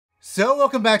So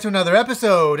welcome back to another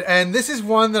episode, and this is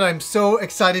one that I'm so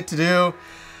excited to do.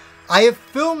 I have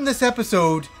filmed this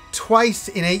episode twice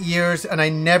in 8 years and I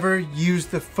never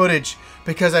used the footage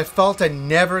because I felt I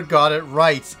never got it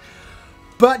right.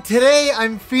 But today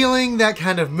I'm feeling that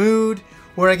kind of mood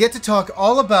where I get to talk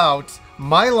all about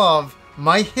my love,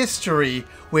 my history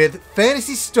with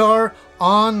Phantasy Star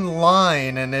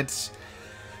Online, and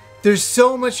there's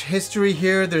so much history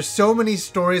here. There's so many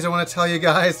stories I want to tell you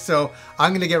guys, so I'm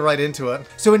going to get right into it.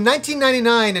 So in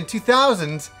 1999 and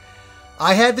 2000,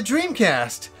 I had the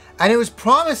Dreamcast, and it was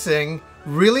promising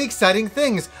really exciting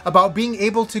things about being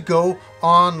able to go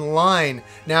online.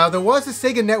 Now, there was a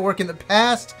Sega network in the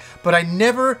past, but I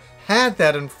never had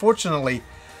that, unfortunately.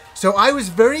 So I was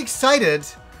very excited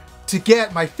to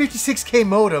get my 56K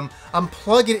modem and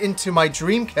plug it into my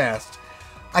Dreamcast.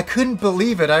 I couldn't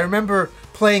believe it. I remember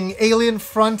playing Alien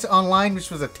Front Online,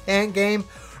 which was a tank game,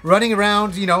 running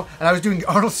around, and I was doing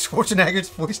Arnold Schwarzenegger's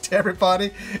voice to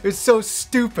everybody. It was so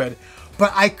stupid.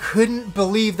 But I couldn't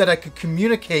believe that I could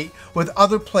communicate with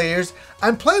other players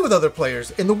and play with other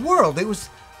players in the world. It was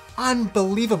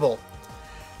unbelievable.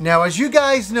 Now, as you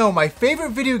guys know, my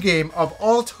favorite video game of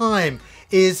all time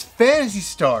is Phantasy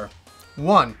Star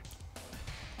 1.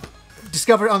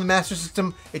 Discovered it on the Master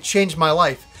System, it changed my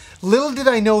life. Little did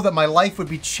I know that my life would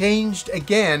be changed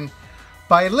again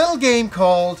by a little game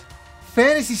called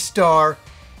Phantasy Star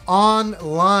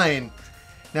Online.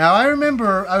 Now, I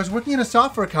remember I was working in a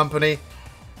software company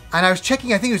and I was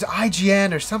checking, I think it was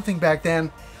IGN or something back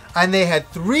then, and they had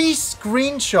 3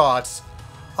 screenshots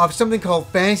of something called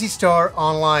Phantasy Star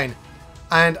Online.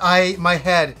 And my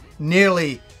head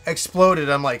nearly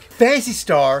exploded. I'm like, Phantasy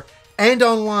Star and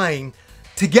Online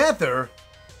together?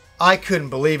 I couldn't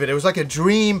believe it. It was like a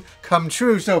dream come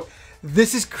true. So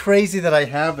this is crazy that I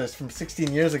have this from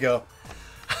 16 years ago.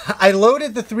 I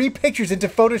loaded the 3 pictures into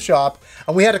Photoshop,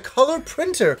 and we had a color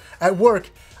printer at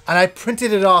work, and I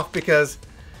printed it off because,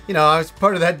 I was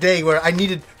part of that day where I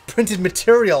needed printed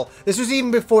material. This was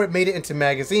even before it made it into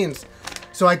magazines.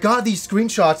 So I got these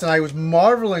screenshots and I was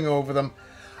marveling over them,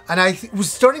 and I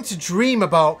was starting to dream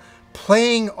about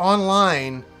playing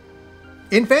online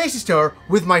in Phantasy Star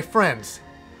with my friends.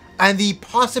 And the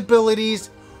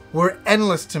possibilities were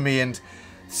endless to me, and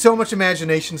so much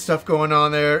imagination stuff going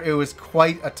on there. It was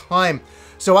quite a time.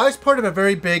 So I was part of a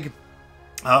very big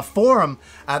forum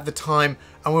at the time,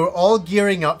 and we were all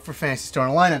gearing up for Phantasy Star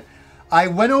Online. And I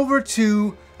went over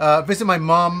to visit my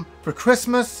mom for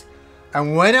Christmas,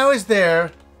 and when I was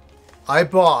there, I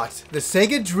bought the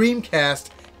Sega Dreamcast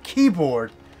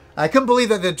keyboard. I couldn't believe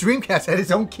that the Dreamcast had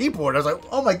its own keyboard. I was like,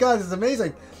 oh my god, this is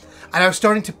amazing. And I was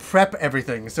starting to prep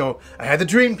everything. So I had the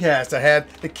Dreamcast, I had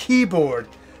the keyboard.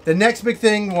 The next big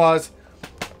thing was,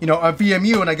 a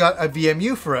VMU, and I got a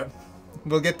VMU for it.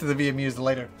 We'll get to the VMUs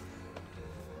later.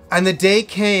 And the day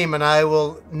came, and I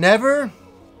will never,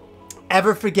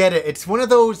 ever forget it. It's one of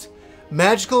those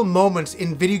magical moments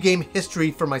in video game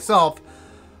history for myself.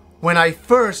 When I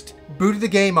first booted the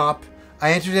game up,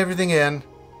 I entered everything in,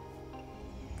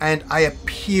 and I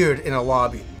appeared in a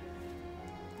lobby.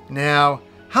 Now,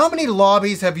 how many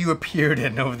lobbies have you appeared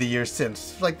in over the years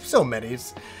since? Like, so many.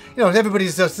 It's,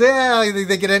 everybody's just,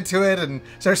 they get into it and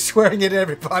start swearing at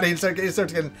everybody and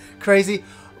starts getting crazy.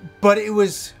 But it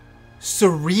was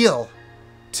surreal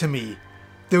to me.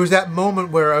 There was that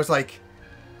moment where I was like,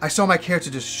 I saw my character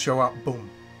just show up, boom.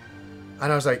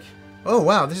 And I was like, oh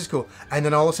wow, this is cool. And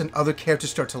then all of a sudden other characters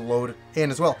start to load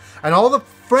in as well. And all the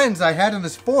friends I had in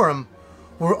this forum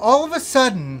were all of a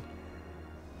sudden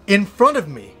in front of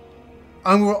me.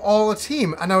 And we're all a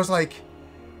team, and I was like,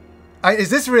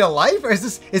 is this real life? Or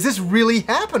is this really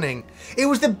happening? It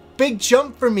was the big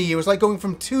jump for me. It was like going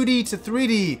from 2D to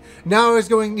 3D. Now I was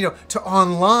going, to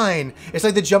online. It's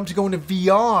like the jump to go into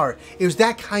VR. It was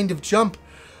that kind of jump.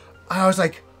 And I was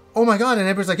like, oh my god. And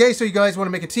everybody's like, hey, so you guys want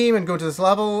to make a team and go to this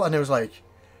level? And it was like,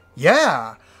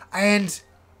 yeah. And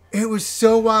it was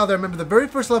so wild. I remember the very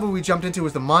first level we jumped into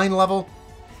was the mine level.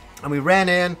 And we ran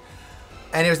in.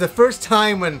 And it was the first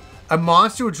time when a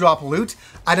monster would drop loot,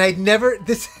 and I'd never,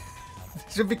 this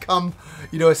would become,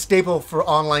 a staple for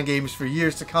online games for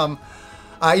years to come.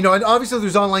 And obviously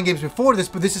there's online games before this,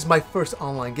 but this is my first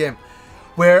online game,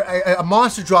 where a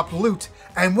monster dropped loot,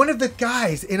 and one of the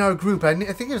guys in our group, I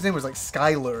think his name was like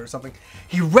Skylar or something,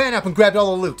 he ran up and grabbed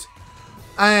all the loot.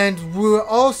 And we were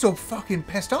all so fucking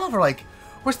pissed off. We're like,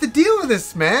 what's the deal with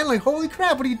this, man? Like, holy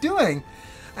crap, what are you doing?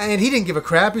 And he didn't give a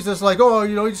crap. He's just like, oh,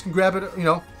 you just can grab it,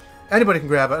 anybody can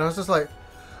grab it. And I was just like,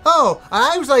 oh,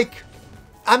 I was like,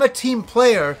 I'm a team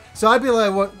player, so I'd be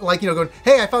like, going,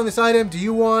 hey, I found this item. Do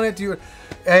you want it?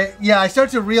 Yeah, I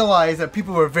started to realize that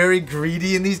people were very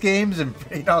greedy in these games, and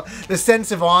the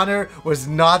sense of honor was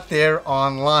not there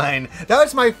online. That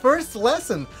was my first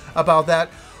lesson about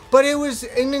that, but it was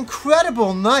an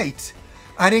incredible night,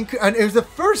 and it was the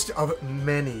first of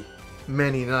many,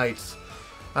 many nights.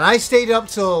 And I stayed up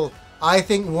till I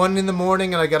think 1 in the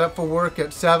morning, and I got up for work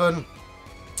at 7,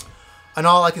 and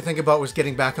all I could think about was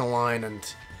getting back online, and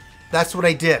that's what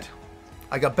I did.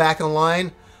 I got back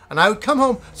online. And I would come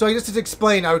home, so I just to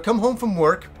explain, I would come home from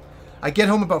work, I get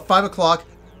home about 5 o'clock,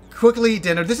 quickly eat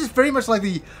dinner. This is very much like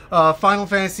the Final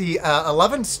Fantasy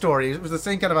 11 story. It was the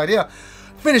same kind of idea.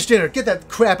 Finish dinner, get that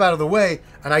crap out of the way,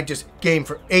 and I just game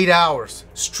for 8 hours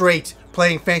straight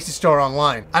playing Phantasy Star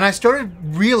Online. And I started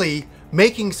really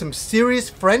making some serious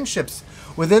friendships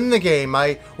within the game.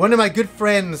 One of my good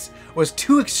friends was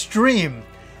too extreme,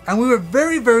 and we were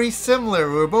very, very similar.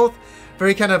 We were both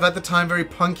very kind of, at the time, very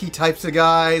punky types of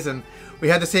guys, and we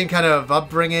had the same kind of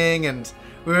upbringing, and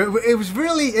it was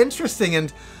really interesting.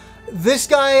 And this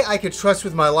guy I could trust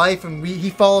with my life, and he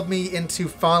followed me into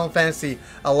Final Fantasy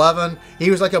 11.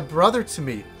 He was like a brother to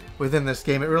me within this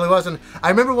game. It really was. And I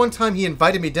remember one time he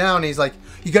invited me down, and he's like,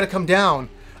 you got to come down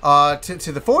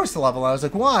to the forest level. I was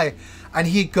like, why? And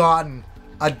he'd gotten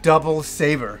a double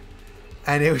saber.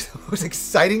 And it was the most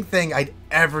exciting thing I'd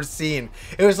ever seen.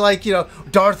 It was like,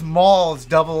 Darth Maul's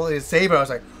double saber. I was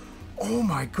like, oh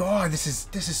my god, this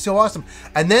is so awesome.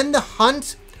 And then the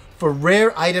hunt for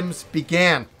rare items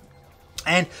began.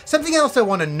 And something else I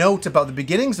want to note about the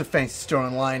beginnings of Phantasy Star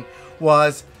Online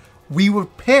was we were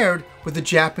paired with the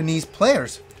Japanese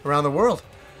players around the world.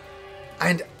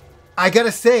 And I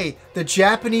gotta say, the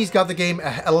Japanese got the game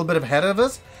a little bit ahead of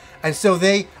us. And so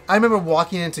I remember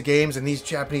walking into games, and these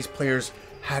Japanese players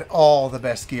had all the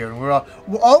best gear, and we're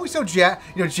always so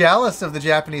jealous of the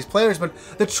Japanese players. But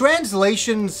the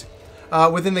translations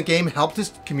within the game helped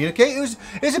us communicate. It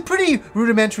was a pretty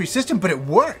rudimentary system, but it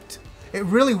worked. It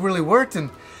really, really worked. And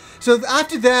so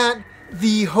after that,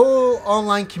 the whole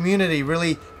online community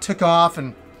really took off,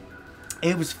 and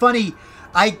it was funny.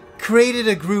 I created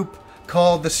a group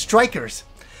called the Strikers.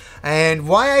 And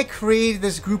why I created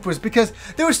this group was because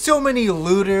there were so many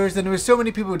looters, and there were so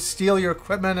many people who would steal your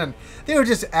equipment, and they were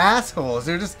just assholes.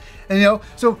 They're just,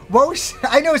 so what was,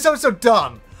 I know it sounds so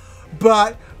dumb,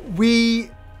 but I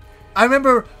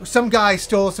remember some guy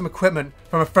stole some equipment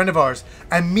from a friend of ours,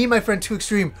 and me and my friend Too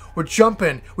Extreme were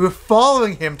jumping. We were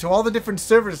following him to all the different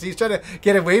servers. He's trying to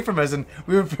get away from us, and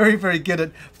we were very, very good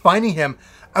at finding him.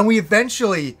 And we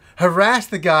eventually harassed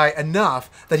the guy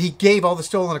enough that he gave all the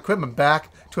stolen equipment back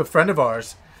to a friend of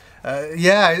ours.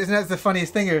 Yeah, isn't that the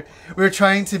funniest thing? We were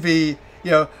trying to be,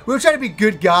 we were trying to be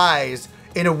good guys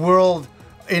in a world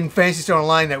in Phantasy Star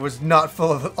Online that was not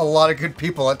full of a lot of good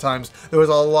people at times. There was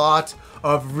a lot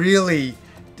of really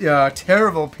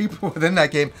terrible people within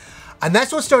that game. And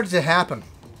that's what started to happen.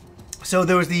 So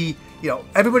there was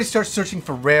everybody starts searching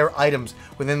for rare items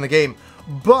within the game.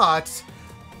 But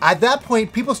at that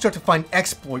point, people start to find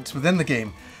exploits within the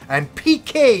game. And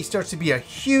PK starts to be a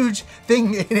huge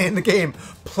thing in the game.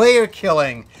 Player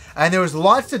killing. And there was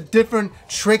lots of different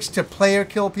tricks to player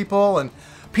kill people. And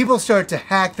people started to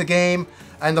hack the game.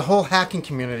 And the whole hacking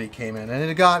community came in. And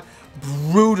it got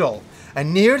brutal.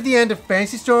 And near the end of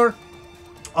Phantasy Star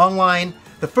Online,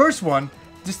 the first one,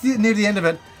 just near the end of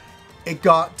it, it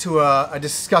got to a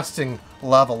disgusting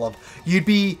level of you'd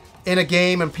be in a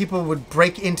game and people would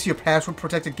break into your password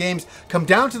protected games, come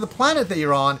down to the planet that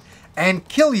you're on, and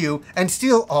kill you and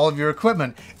steal all of your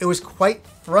equipment. It was quite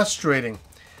frustrating.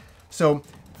 So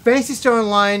Phantasy Star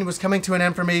Online was coming to an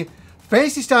end for me.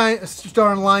 Phantasy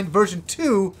Star Online version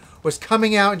 2 was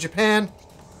coming out in Japan,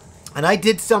 and I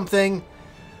did something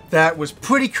that was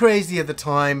pretty crazy at the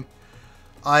time.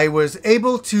 I was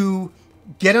able to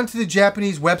get onto the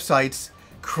Japanese websites,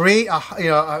 create a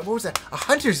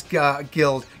Hunter's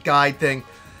Guild guide thing,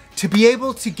 to be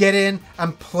able to get in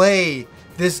and play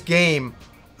this game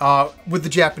with the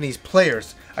Japanese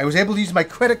players. I was able to use my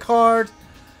credit card.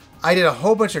 I did a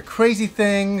whole bunch of crazy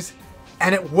things,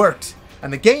 and it worked.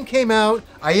 And the game came out,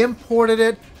 I imported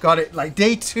it, got it like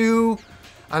day 2,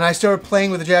 and I started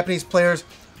playing with the Japanese players.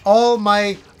 All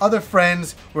my other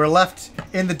friends were left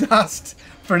in the dust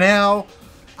for now,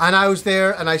 and I was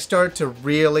there, and I started to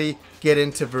really get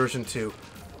into version 2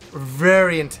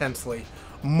 very intensely,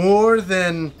 more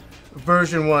than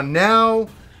version 1. Now,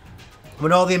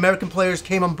 when all the American players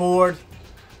came on board,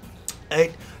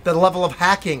 the level of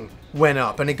hacking went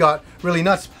up, and it got really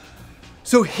nuts.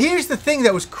 So here's the thing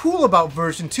that was cool about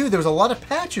version 2. There was a lot of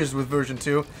patches with version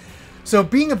 2. So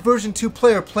being a version 2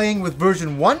 player playing with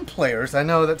version 1 players, I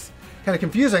know that's kind of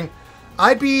confusing.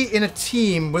 I'd be in a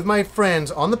team with my friends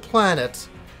on the planet,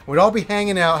 We'd all be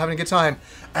hanging out, having a good time,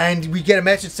 and we get a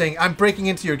message saying, "I'm breaking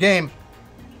into your game."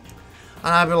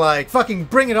 And I'd be like, "Fucking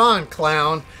bring it on,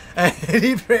 clown." And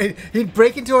he'd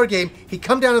break into our game, he'd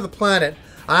come down to the planet,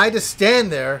 and I'd just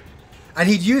stand there, and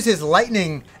he'd use his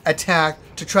lightning attack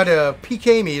to try to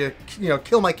PK me, to, you know,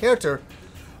 kill my character,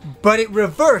 but it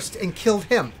reversed and killed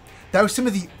him. That was some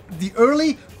of the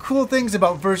early cool things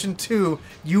about version 2.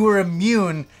 You were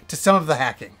immune to some of the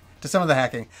hacking.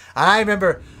 And I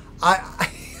remember,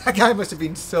 that guy must have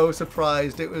been so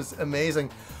surprised. It was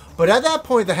amazing. But at that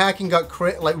point, the hacking got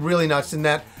like really nuts in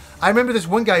that I remember this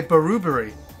one guy,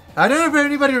 Barubari. I don't know if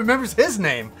anybody remembers his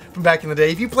name from back in the day.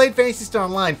 If you played Phantasy Star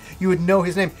Online, you would know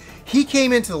his name. He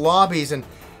came into the lobbies and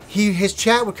his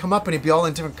chat would come up and he'd be all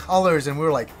in different colors, and we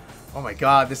were like, oh my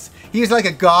god, he was like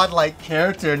a godlike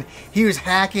character, and he was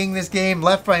hacking this game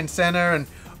left, right, and center, and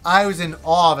I was in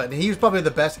awe of it. And he was probably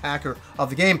the best hacker of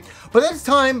the game. But at the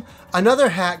time, another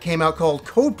hack came out called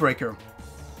Codebreaker.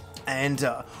 And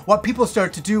what people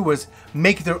started to do was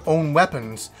make their own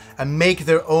weapons and make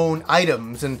their own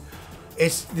items, and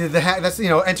it's the hack that's, you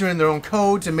know, enter in their own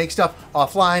code to make stuff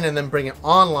offline and then bring it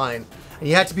online. And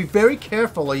you had to be very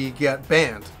careful or you get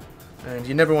banned, and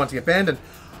you never want to get banned. And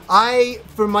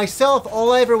for myself,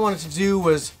 all I ever wanted to do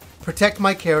was protect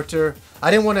my character. I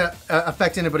didn't want to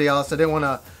affect anybody else. I didn't want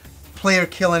to play or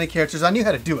kill any characters. I knew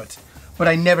how to do it, but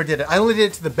I never did it. I only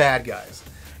did it to the bad guys.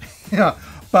 You know,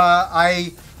 but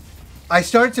I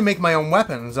started to make my own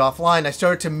weapons offline. I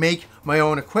started to make my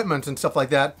own equipment and stuff like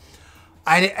that.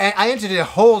 I entered a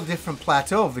whole different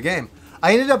plateau of the game.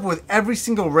 I ended up with every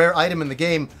single rare item in the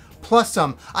game, plus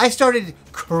some. I started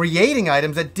creating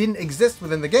items that didn't exist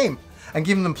within the game and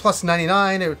giving them plus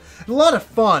 99. It was a lot of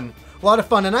fun.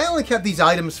 And I only kept these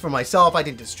items for myself. I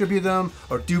didn't distribute them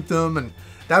or dupe them, and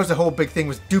that was the whole big thing,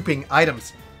 was duping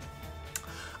items.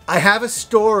 I have a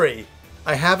story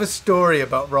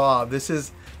about Rob. This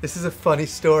is a funny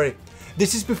story.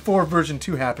 This is before version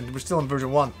 2 happened. We're still in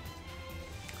version 1.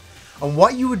 And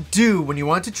what you would do when you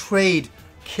want to trade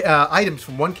items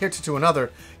from one character to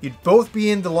another, you'd both be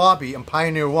in the lobby in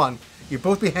Pioneer 1. You'd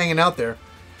both be hanging out there.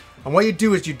 And what you'd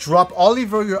do is you'd drop all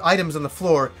of your items on the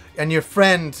floor, and your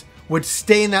friend would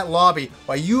stay in that lobby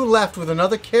while you left with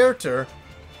another character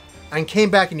and came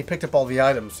back and you picked up all the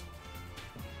items.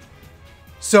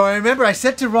 So I remember I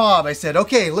said to Rob, I said,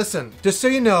 "Okay, listen, just so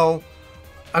you know,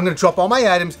 I'm going to drop all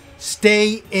my items.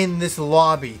 Stay in this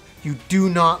lobby. You do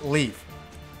not leave.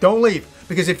 Don't leave.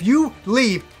 Because if you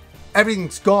leave,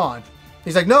 everything's gone."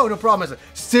 He's like, "No problem." I said,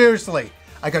 "Seriously,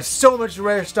 I got so much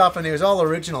rare stuff," and it was all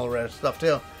original rare stuff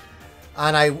too.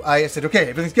 And I said, "Okay,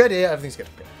 everything's good." Yeah, everything's good.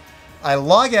 Okay. I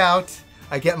log out.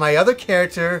 I get my other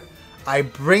character. I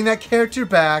bring that character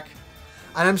back.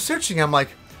 And I'm searching. I'm like,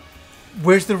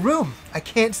 "Where's the room? I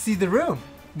can't see the room.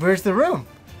 Where's the room?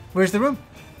 Where's the room?"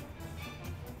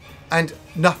 And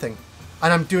nothing.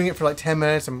 And I'm doing it for like 10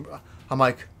 minutes. I'm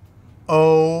like,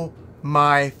 oh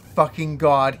my fucking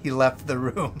god, he left the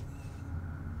room.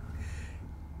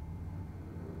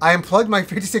 I unplugged my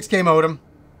 56K modem.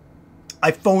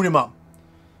 I phoned him up.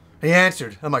 He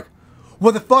answered. I'm like,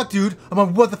 "What the fuck, dude?" I'm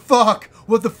like, "What the fuck?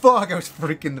 What the fuck?" I was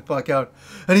freaking the fuck out.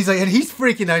 And he's like, and he's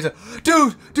freaking out. He's like,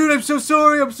 dude, I'm so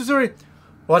sorry. I'm so sorry.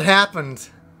 What happened?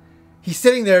 He's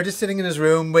sitting there, just sitting in his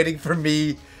room, waiting for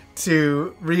me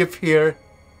to reappear.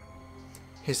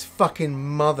 His fucking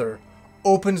mother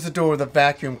opens the door with a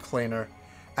vacuum cleaner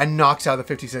and knocks out the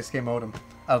 56K modem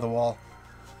out of the wall.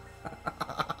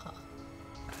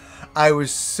 I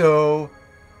was so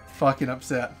fucking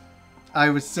upset. I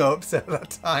was so upset at that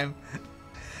time.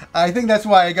 I think that's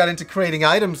why I got into creating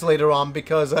items later on,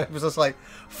 because I was just like,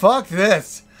 fuck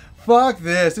this. Fuck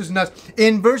this. This is nuts.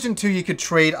 In version 2, you could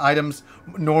trade items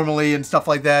normally and stuff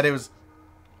like that. It was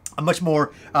a much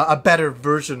more, a better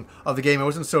version of the game. It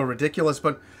wasn't so ridiculous,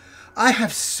 but I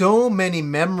have so many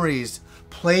memories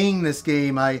playing this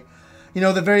game. You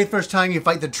know, the very first time you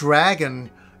fight the dragon,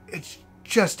 it's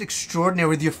just extraordinary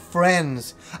with your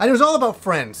friends. And it was all about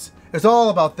friends. It was all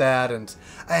about that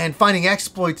and finding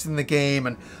exploits in the game.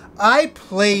 And I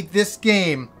played this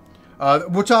game,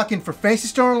 we're talking for Phantasy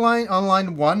Star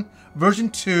Online 1, version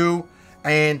 2,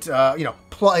 and, you know,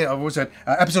 what was it,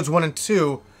 episodes 1 and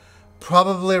 2,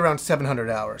 probably around 700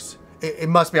 hours. It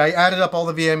must be. I added up all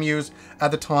the VMUs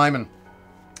at the time and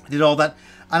did all that.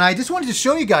 And I just wanted to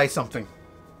show you guys something.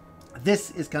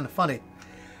 This is kind of funny.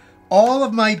 All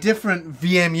of my different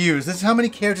VMUs. This is how many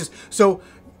characters. So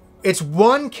it's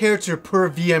one character per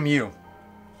VMU.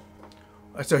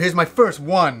 So here's my first.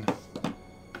 1,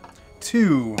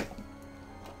 2,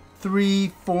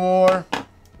 3, 4,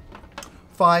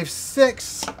 5,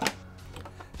 6,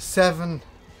 7.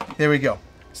 There we go.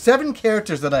 7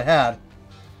 characters that I had.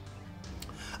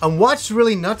 And what's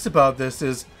really nuts about this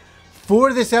is,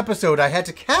 for this episode, I had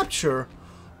to capture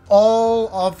all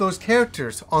of those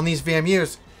characters on these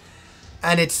VMUs.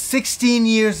 And it's 16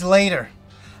 years later,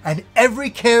 and every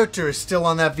character is still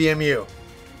on that VMU.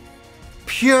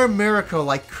 Pure miracle.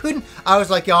 I was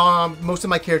like, oh, most of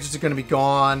my characters are going to be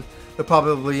gone. They'll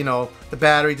probably, you know, the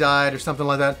battery died or something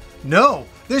like that. No,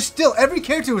 there's still, every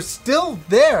character was still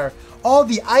there. All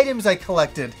the items I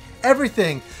collected,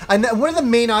 everything. And one of the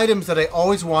main items that I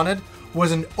always wanted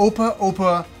was an Opa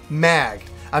Opa mag.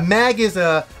 A mag is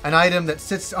an item that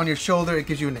sits on your shoulder. It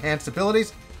gives you enhanced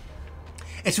abilities.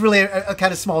 It's really a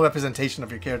kind of small representation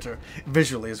of your character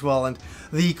visually as well. And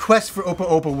the quest for Opa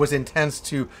Opa was intense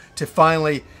to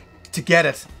finally get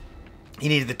it. You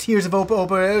needed the tears of Opa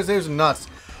Opa. It was nuts.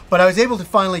 But I was able to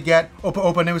finally get Opa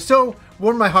Opa, and it was so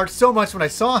warmed my heart so much when I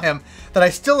saw him that I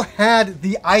still had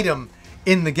the item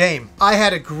in the game. I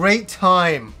had a great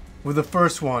time with the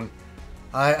first one.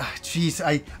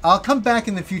 I'll come back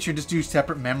in the future and just do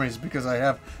separate memories because I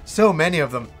have so many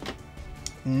of them.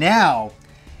 Now,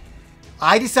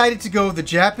 I decided to go the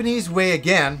Japanese way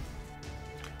again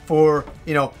for,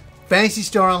 you know, Phantasy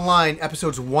Star Online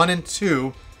episodes 1 and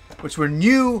 2, which were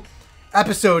new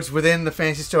episodes within the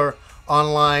Phantasy Star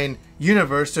Online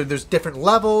universe. So there's different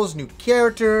levels, new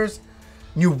characters,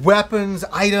 new weapons,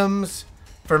 items.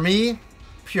 For me,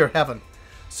 pure heaven.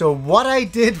 So what I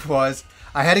did was,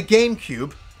 I had a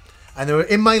GameCube, and they were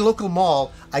in my local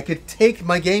mall. I could take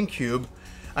my GameCube,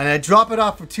 and I'd drop it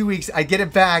off for 2 weeks. I'd get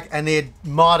it back, and they had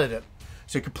modded it,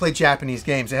 so you could play Japanese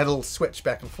games. They had a little switch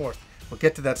back and forth. We'll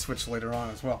get to that switch later on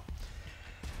as well.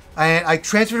 And I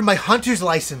transferred my Hunter's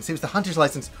license. It was the Hunter's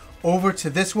license over to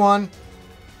this one.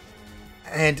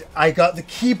 And I got the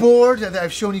keyboard that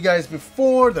I've shown you guys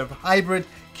before, the hybrid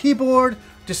keyboard,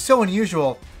 just so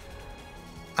unusual.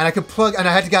 And I could plug, and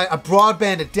I had to get a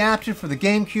broadband adapter for the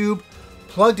GameCube,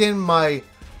 plugged in my,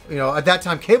 you know, at that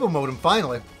time, cable modem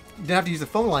finally. Didn't have to use the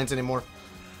phone lines anymore.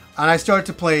 And I started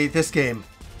to play this game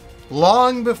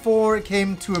long before it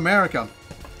came to America.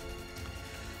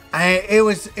 It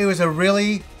was a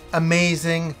really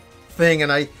amazing thing,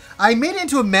 and I made it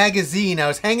into a magazine. I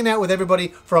was hanging out with everybody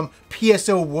from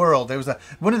PSO World. It was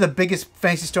one of the biggest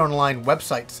Phantasy Star Online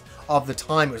websites of the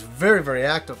time. It was very, very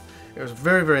active. It was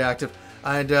very, very active.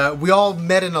 And we all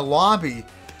met in a lobby.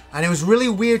 And it was really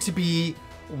weird to be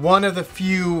one of the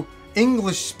few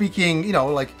English-speaking, you know,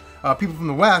 like people from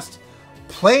the West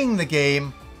playing the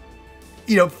game,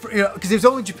 you know, because it was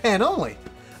only Japan only.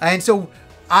 And so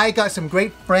I got some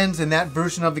great friends in that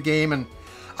version of the game, and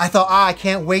I thought, I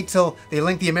can't wait till they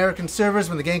link the American servers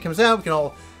when the game comes out. We can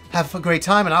all have a great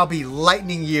time, and I'll be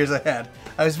lightning years ahead.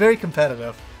 I was very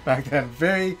competitive back then,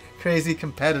 very crazy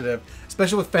competitive,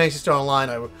 especially with Phantasy Star Online.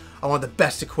 I wanted the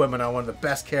best equipment, I wanted the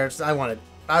best characters.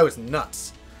 I was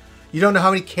nuts. You don't know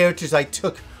how many characters I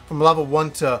took from level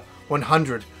 1 to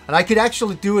 100, and I could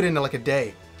actually do it in like a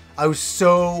day. I was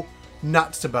so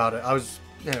nuts about it.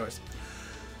 Anyways.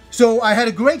 So I had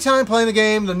a great time playing the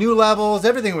game, the new levels,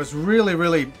 everything was really,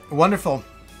 really wonderful.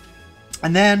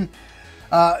 And then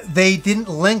they didn't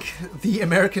link the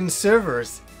American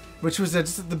servers, which was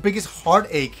just the biggest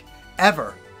heartache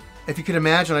ever. If you could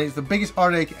imagine, it was the biggest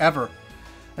heartache ever.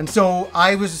 And so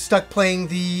I was stuck playing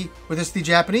with the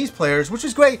Japanese players, which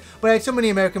was great, but I had so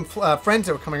many American friends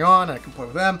that were coming on, and I could play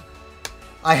with them.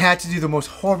 I had to do the most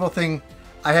horrible thing.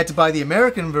 I had to buy the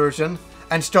American version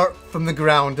and start from the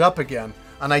ground up again.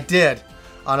 And I did.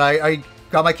 And I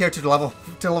got my character to level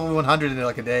 100 in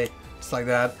like a day. Just like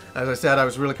that. As I said, I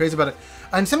was really crazy about it.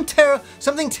 And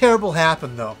something terrible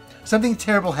happened though. Something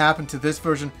terrible happened to this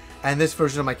version and this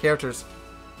version of my characters.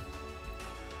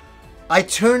 I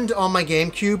turned on my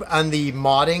GameCube and the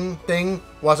modding thing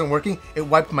wasn't working. It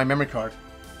wiped my memory card.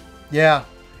 Yeah.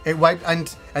 It wiped,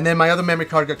 and then my other memory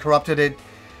card got corrupted. It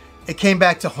came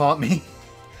back to haunt me.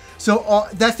 So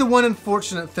that's the one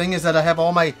unfortunate thing, is that I have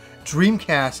all my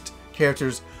Dreamcast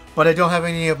characters, but I don't have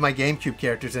any of my GameCube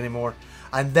characters anymore.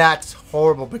 And that's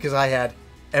horrible because I had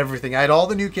everything. I had all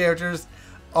the new characters,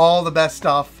 all the best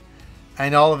stuff,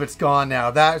 and all of it's gone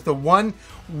now. That's the one.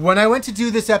 When I went to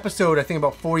do this episode, I think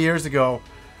about 4 years ago,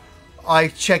 I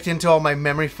checked into all my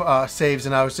memory saves,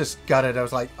 and I was just gutted. I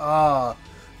was like,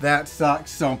 that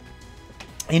sucks. So,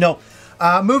 you know,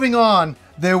 moving on,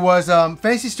 there was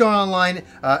Phantasy Star Online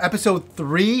episode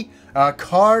 3,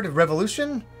 Card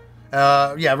Revolution.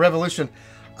 Revolution.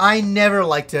 I never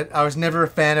liked it. I was never a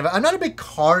fan of it. I'm not a big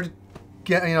card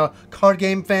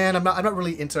game fan. I'm not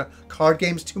really into card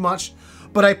games too much,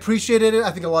 but I appreciated it.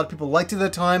 I think a lot of people liked it at the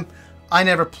time. I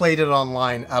never played it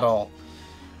online at all.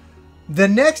 The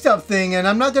next up thing, and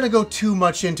I'm not going to go too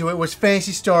much into it, was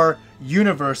Phantasy Star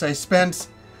Universe. I spent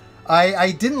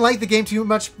I didn't like the game too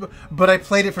much, but I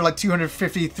played it for like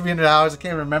 250, 300 hours. I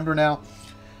can't remember now.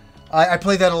 I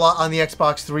played that a lot on the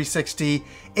Xbox 360.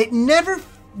 It never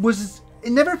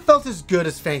felt as good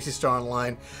as Phantasy Star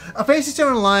Online. Phantasy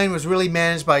Star Online was really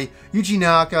managed by Yuji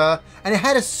Naka, and it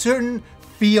had a certain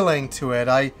feeling to it.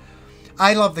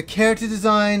 I love the character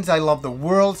designs, I love the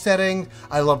world setting,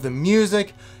 I love the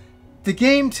music. The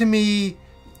game to me,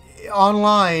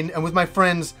 online and with my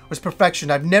friends, was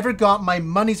perfection. I've never got my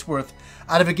money's worth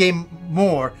out of a game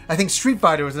more. I think Street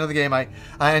Fighter was another game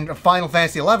and Final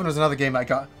Fantasy XI was another game I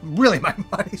got really my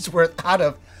money's worth out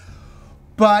of.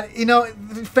 But, you know,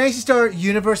 the Phantasy Star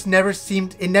universe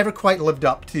never quite lived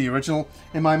up to the original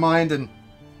in my mind, and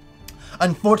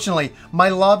unfortunately, my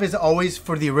love is always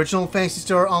for the original Phantasy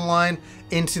Star Online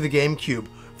into the GameCube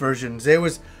versions. It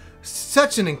was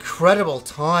such an incredible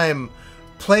time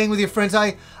playing with your friends.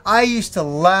 I used to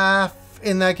laugh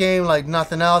in that game like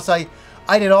nothing else. I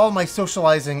did all my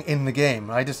socializing in the game.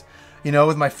 I just, you know,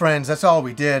 with my friends, that's all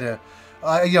we did.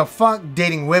 You know, fuck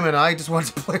dating women. I just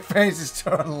wanted to play Phantasy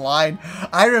Star Online.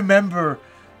 I remember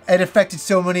it affected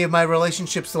so many of my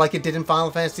relationships like it did in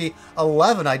Final Fantasy XI.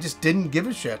 I just didn't give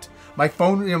a shit. My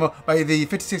phone, you know, the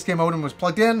 56K modem was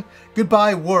plugged in.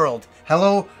 Goodbye, world.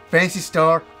 Hello, Phantasy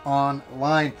Star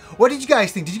Online. What did you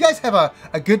guys think? Did you guys have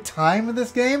a good time with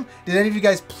this game? Did any of you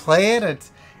guys play it?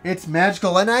 It's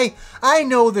magical. And I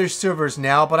know there's servers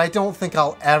now, but I don't think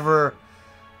I'll ever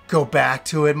go back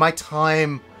to it. My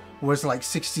time was like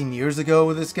 16 years ago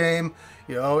with this game.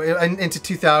 You know, into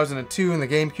 2002 in the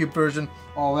GameCube version,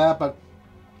 all that. But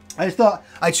I just thought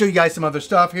I'd show you guys some other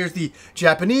stuff. Here's the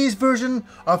Japanese version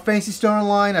of Phantasy Star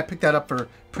Online. I picked that up for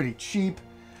pretty cheap.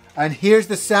 And here's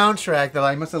the soundtrack that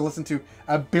I must have listened to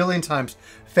a billion times.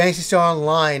 Phantasy Star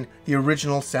Online, the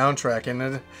original soundtrack.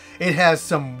 And it has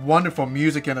some wonderful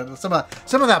music in it. Some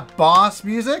of that boss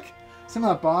music. Some of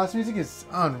that boss music is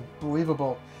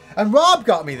unbelievable. And Rob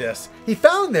got me this. He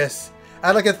found this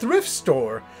at like a thrift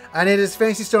store. And it is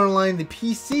Phantasy Star Online, the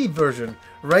PC version,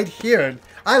 right here. And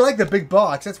I like the big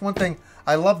box. That's one thing.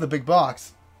 I love the big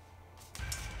box.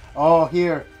 Oh,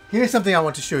 here's something I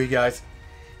want to show you guys.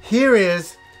 Here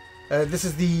is, this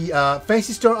is the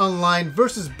Phantasy Star Online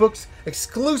versus Books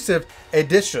exclusive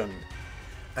edition.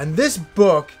 And this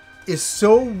book is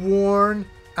so worn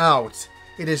out.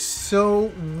 It is so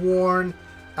worn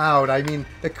out. I mean,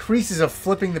 the creases of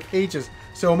flipping the pages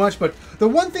so much. But the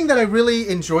one thing that I really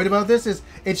enjoyed about this is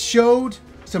it showed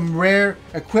some rare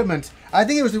equipment. I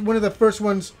think it was one of the first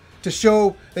ones to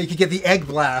show that you could get the Egg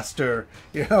Blaster,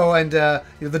 you know, and you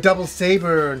know, the Double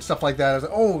Saber and stuff like that. I was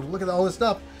like, oh, look at all this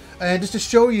stuff. And just to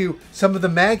show you some of the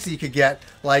mags that you could get,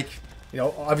 like, you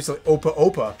know, obviously Opa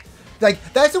Opa.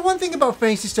 Like, that's the one thing about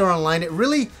Phantasy Star Online. It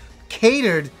really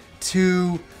catered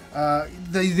to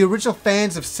the original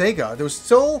fans of Sega. There was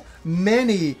so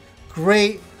many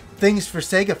great things for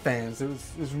Sega fans. It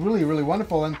was really, really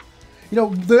wonderful. And, you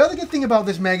know, the other good thing about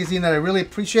this magazine that I really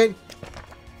appreciate,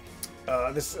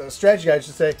 this strategy guide, I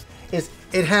should say, is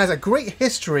it has a great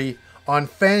history on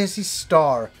Phantasy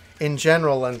Star in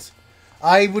general. And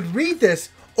I would read this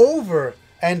over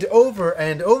and over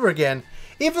and over again,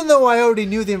 even though I already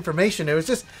knew the information. It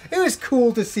was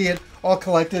cool to see it all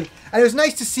collected. And it was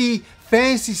nice to see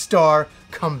Phantasy Star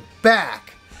come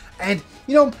back. And,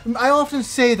 you know, I often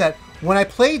say that when I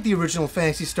played the original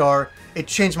Phantasy Star, it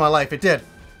changed my life. It did.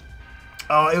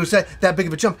 It was that big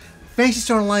of a jump. Phantasy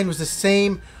Star Online was the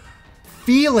same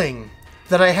feeling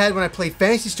that I had when I played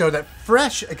Phantasy Star, that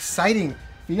fresh, exciting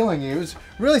feeling. It was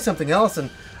really something else. And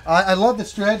I love the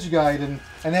strategy guide. And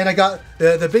then I got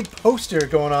the big poster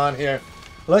going on here.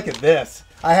 Look at this.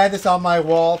 I had this on my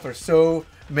wall for so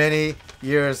many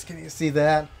years. Can you see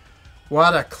that?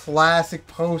 What a classic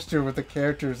poster with the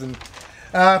characters. And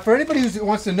for anybody who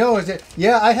wants to know, is that,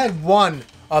 yeah, I had one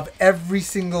of every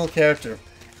single character.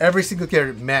 Every single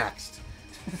character maxed.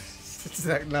 It's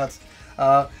that nuts.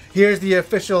 Here's the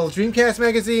official Dreamcast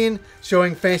magazine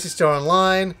showing Phantasy Star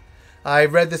Online. I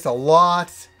read this a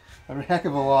lot. A heck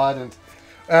of a lot.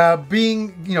 And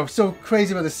being, you know, so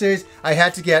crazy about the series, I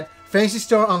had to get Phantasy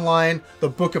Star Online, the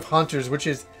Book of Hunters, which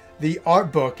is the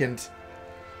art book. And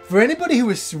for anybody who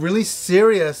is really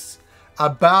serious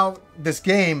about this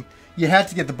game, you had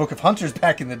to get the Book of Hunters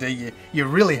back in the day. You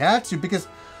really had to, because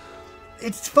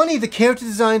it's funny, the character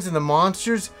designs and the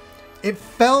monsters, it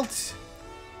felt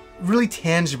really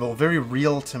tangible, very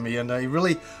real to me, and I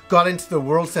really got into the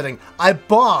world setting. I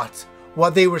bought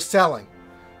what they were selling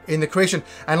in the creation,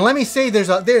 and let me say,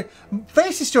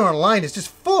 Phantasy Star Online is just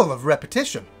full of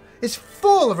repetition. It's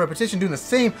full of repetition, doing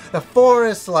the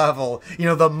forest level, you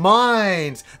know, the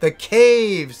mines, the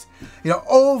caves, you know,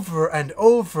 over and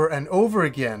over and over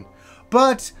again.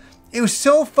 But It was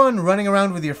so fun running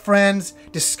around with your friends,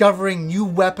 discovering new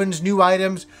weapons, new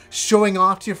items, showing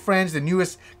off to your friends the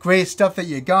newest, greatest stuff that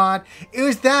you got. It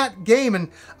was that game, and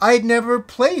I had never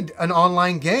played an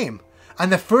online game.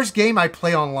 And the first game I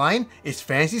play online is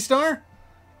Phantasy Star?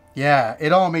 Yeah,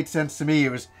 it all made sense to me.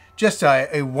 It was just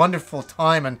a wonderful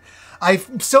time, and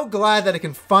I'm so glad that I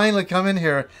can finally come in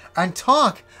here and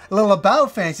talk a little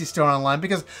about Phantasy Star Online,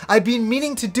 because I've been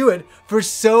meaning to do it for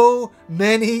so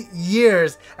many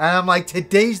years, and I'm like,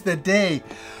 today's the day.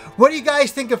 What do you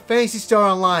guys think of Phantasy Star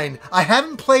Online? I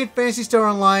haven't played Phantasy Star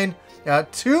Online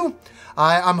 2.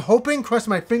 I'm hoping, cross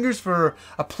my fingers, for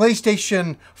a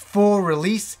PlayStation 4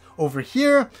 release over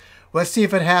here. Let's see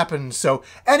if it happens. So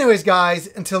anyways, guys,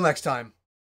 until next time.